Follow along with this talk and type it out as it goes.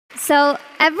So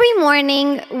every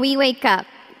morning we wake up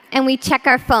and we check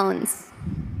our phones.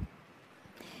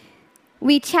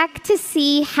 We check to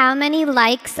see how many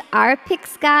likes our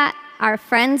pics got, our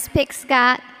friends' pics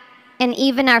got, and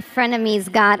even our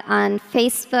frenemies got on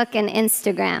Facebook and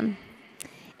Instagram.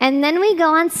 And then we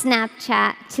go on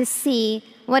Snapchat to see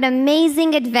what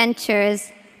amazing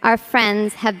adventures our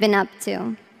friends have been up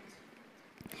to.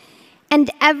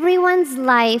 And everyone's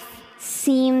life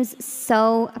seems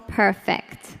so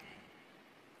perfect.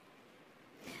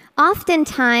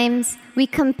 Oftentimes, we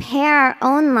compare our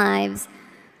own lives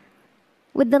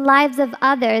with the lives of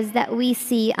others that we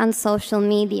see on social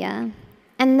media,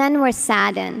 and then we're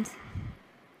saddened.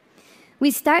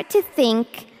 We start to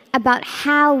think about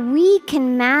how we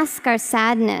can mask our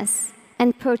sadness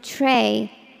and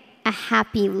portray a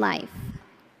happy life.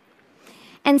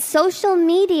 And social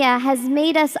media has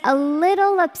made us a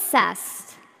little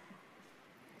obsessed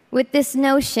with this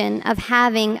notion of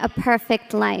having a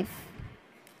perfect life.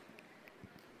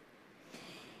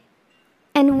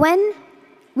 And when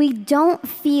we don't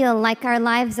feel like our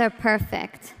lives are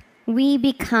perfect, we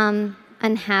become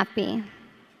unhappy.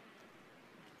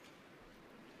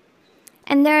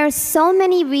 And there are so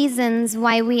many reasons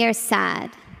why we are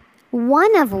sad,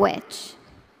 one of which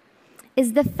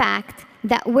is the fact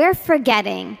that we're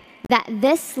forgetting that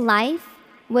this life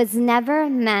was never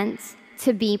meant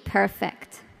to be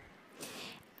perfect.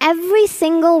 Every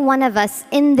single one of us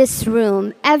in this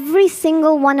room, every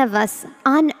single one of us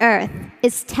on earth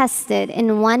is tested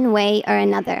in one way or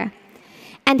another.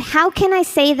 And how can I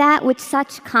say that with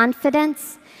such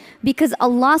confidence? Because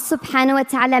Allah subhanahu wa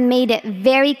ta'ala made it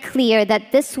very clear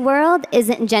that this world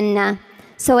isn't Jannah,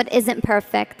 so it isn't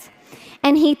perfect.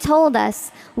 And He told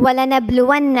us,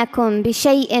 وَلَنَبْلُوَنَّكُمْ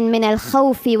بِشَيْءٍ مِّنَ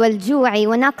الْخَوْفِ وَالْجُوعِ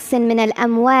وَنَقْصٍ مِّنَ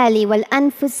الْأَمْوَالِ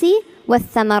وَالْأَنفُسِ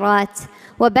وَالثَّمَرَاتِ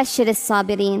وَبَشِّرِ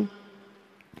الصَّابِرِينَ.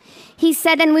 He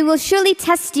said, and we will surely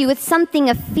test you with something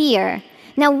of fear.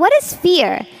 Now, what is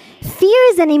fear? Fear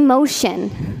is an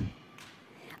emotion.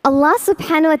 Allah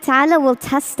subhanahu wa ta'ala will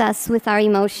test us with our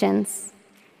emotions.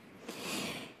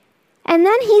 And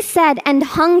then He said, and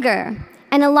hunger,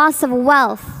 and a loss of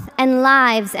wealth, and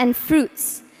lives, and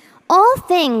fruits, all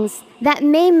things that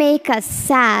may make us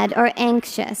sad or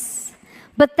anxious.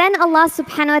 But then Allah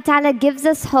subhanahu wa ta'ala gives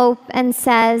us hope and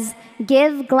says,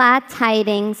 give glad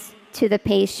tidings to the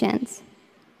patient.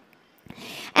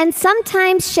 And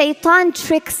sometimes shaitan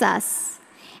tricks us,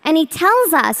 and he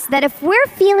tells us that if we're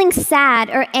feeling sad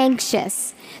or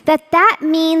anxious, that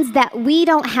means that we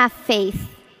don't have faith,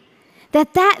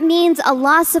 that means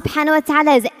Allah subhanahu wa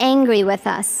ta'ala is angry with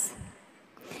us.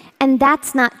 And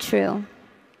that's not true.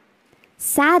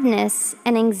 Sadness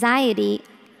and anxiety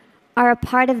are a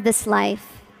part of this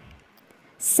life.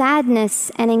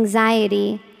 Sadness and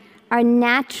anxiety are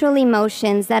natural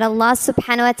emotions that Allah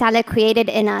subhanahu wa ta'ala created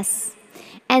in us.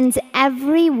 And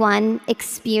everyone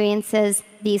experiences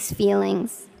these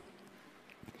feelings.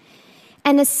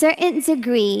 And a certain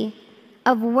degree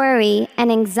of worry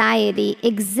and anxiety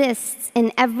exists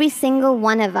in every single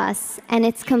one of us, and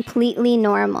it's completely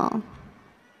normal.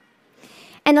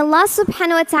 And Allah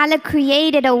subhanahu wa ta'ala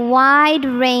created a wide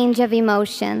range of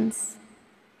emotions,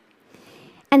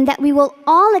 and that we will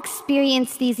all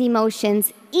experience these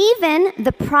emotions. Even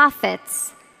the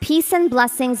prophets, peace and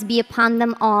blessings be upon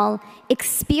them all,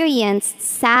 experienced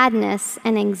sadness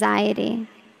and anxiety.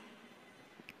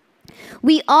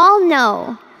 We all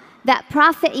know that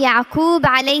Prophet Yaqub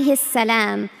alayhi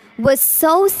salam was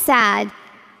so sad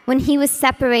when he was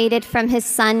separated from his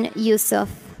son Yusuf.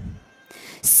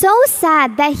 So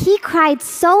sad that he cried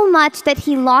so much that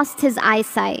he lost his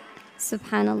eyesight.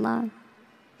 Subhanallah.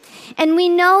 And we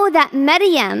know that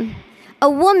Maryam, a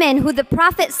woman who the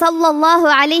Prophet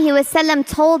sallallahu alaihi wasallam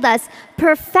told us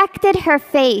perfected her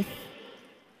faith,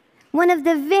 one of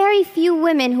the very few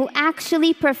women who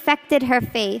actually perfected her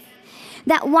faith,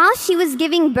 that while she was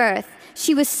giving birth,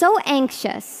 she was so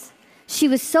anxious, she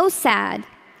was so sad,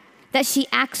 that she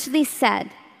actually said,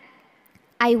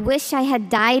 I wish I had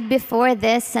died before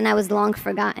this and I was long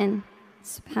forgotten.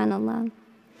 Subhanallah.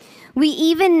 We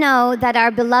even know that our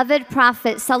beloved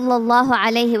Prophet sallallahu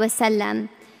alaihi wasallam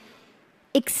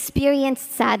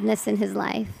experienced sadness in his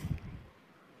life.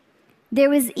 There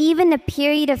was even a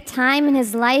period of time in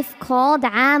his life called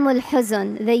Amul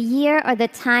Huzn, the year or the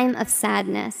time of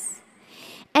sadness.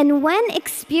 And when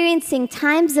experiencing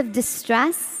times of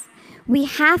distress, we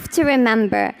have to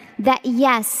remember that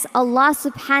yes, Allah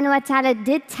subhanahu wa ta'ala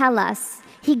did tell us,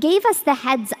 He gave us the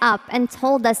heads up and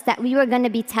told us that we were going to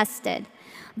be tested.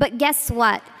 But guess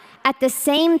what? At the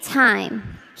same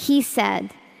time, He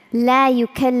said, لا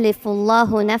يكلف الله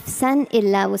نفسا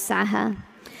إلا وسعها.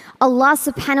 Allah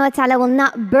subhanahu wa ta'ala will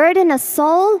not burden a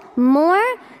soul more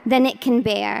than it can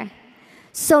bear.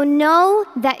 So know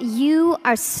that you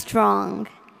are strong,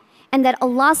 and that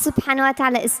Allah subhanahu wa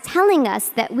ta'ala is telling us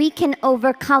that we can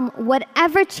overcome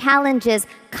whatever challenges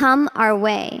come our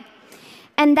way.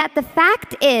 And that the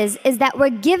fact is that we're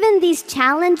given these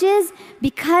challenges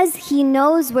because He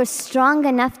knows we're strong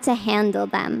enough to handle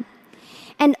them.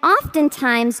 And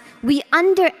oftentimes, we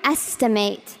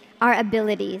underestimate our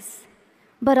abilities.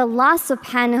 But Allah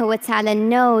subhanahu wa ta'ala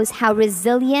knows how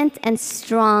resilient and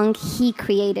strong He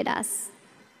created us.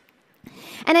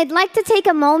 And I'd like to take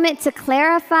a moment to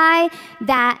clarify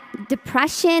that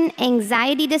depression,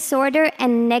 anxiety disorder,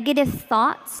 and negative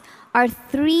thoughts are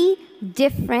 3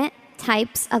 different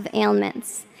types of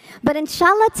ailments. But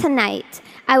inshallah tonight,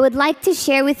 I would like to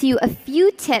share with you a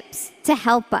few tips to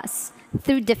help us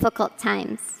through difficult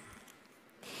times.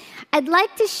 I'd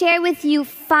like to share with you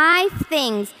 5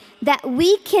 things that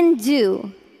we can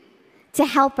do to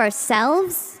help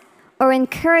ourselves or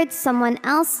encourage someone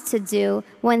else to do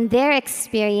when they're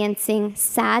experiencing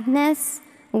sadness,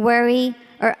 worry,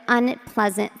 or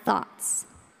unpleasant thoughts.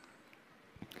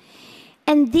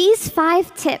 And these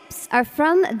 5 tips are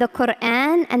from the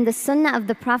Quran and the Sunnah of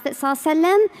the Prophet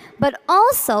ﷺ, but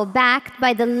also backed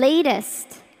by the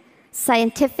latest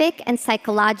scientific and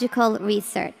psychological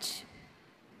research.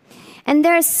 And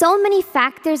there are so many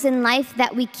factors in life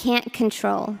that we can't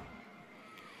control.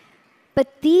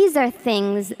 But these are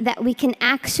things that we can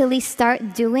actually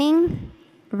start doing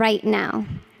right now.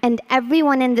 And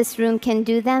everyone in this room can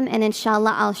do them, and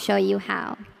inshallah, I'll show you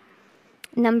how.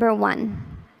 Number 1,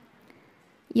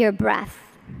 your breath.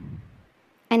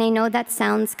 And I know that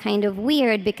sounds kind of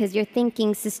weird because you're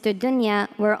thinking, Sister Dunya,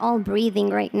 we're all breathing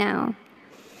right now.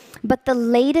 But the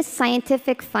latest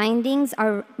scientific findings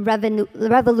are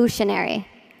revolutionary.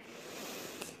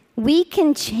 We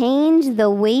can change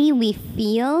the way we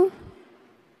feel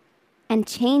and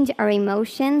change our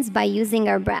emotions by using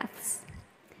our breaths.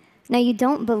 Now, you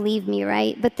don't believe me,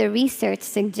 right? But the research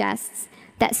suggests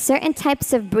that certain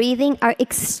types of breathing are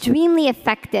extremely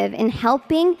effective in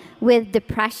helping with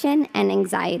depression and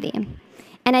anxiety.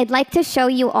 And I'd like to show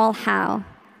you all how.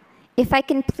 If I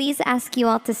can please ask you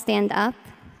all to stand up.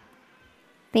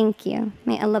 Thank you.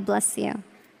 May Allah bless you.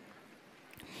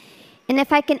 And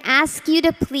if I can ask you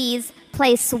to please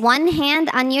place one hand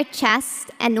on your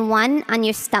chest and one on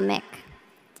your stomach.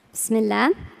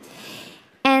 Bismillah.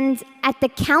 And at the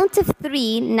count of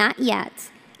 3, not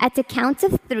yet, at the count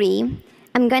of 3,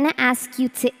 I'm going to ask you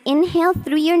to inhale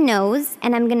through your nose,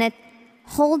 and I'm going to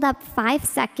hold up 5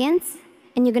 seconds,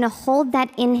 and you're going to hold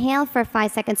that inhale for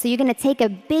 5 seconds. So you're going to take a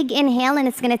big inhale, and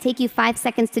it's going to take you 5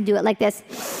 seconds to do it like this.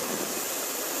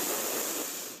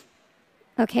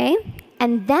 Okay?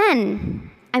 And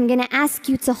then I'm going to ask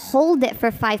you to hold it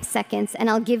for 5 seconds, and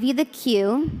I'll give you the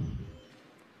cue.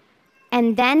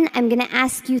 And then I'm going to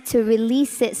ask you to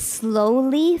release it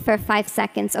slowly for 5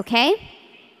 seconds, okay?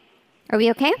 Are we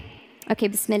okay? Okay,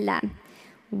 bismillah.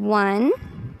 1,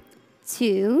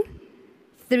 2,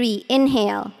 3.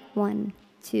 Inhale. 1,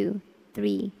 2,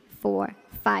 3, 4,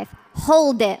 5.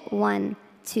 Hold it. 1,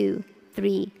 2,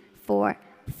 3, 4,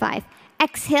 5.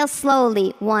 Exhale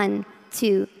slowly. 1,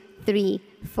 2, 3,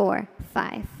 4,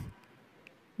 5.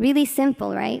 Really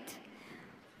simple, right?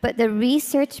 But the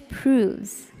research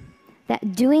proves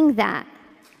that doing that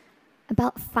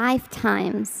about 5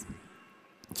 times,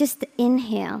 just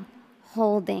inhale,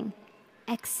 holding,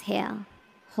 exhale,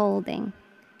 holding,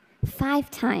 5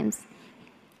 times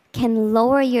can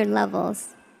lower your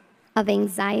levels of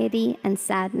anxiety and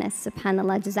sadness.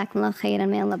 SubhanAllah, Jazakumullah khairan,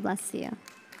 may Allah bless you.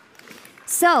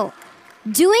 So,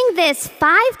 doing this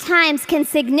 5 times can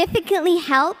significantly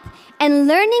help, and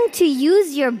learning to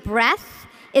use your breath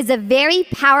is a very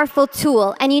powerful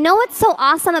tool. And you know what's so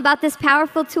awesome about this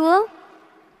powerful tool?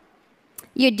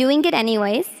 You're doing it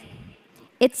anyways.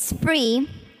 It's free.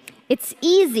 It's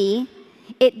easy.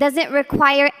 It doesn't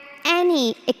require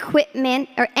any equipment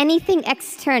or anything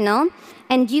external.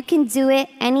 And you can do it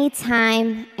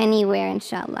anytime, anywhere,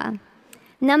 inshallah.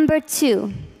 Number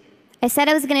 2, I said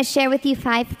I was going to share with you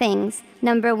 5 things.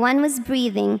 Number 1 was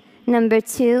breathing. Number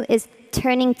 2 is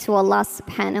turning to Allah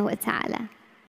subhanahu wa ta'ala.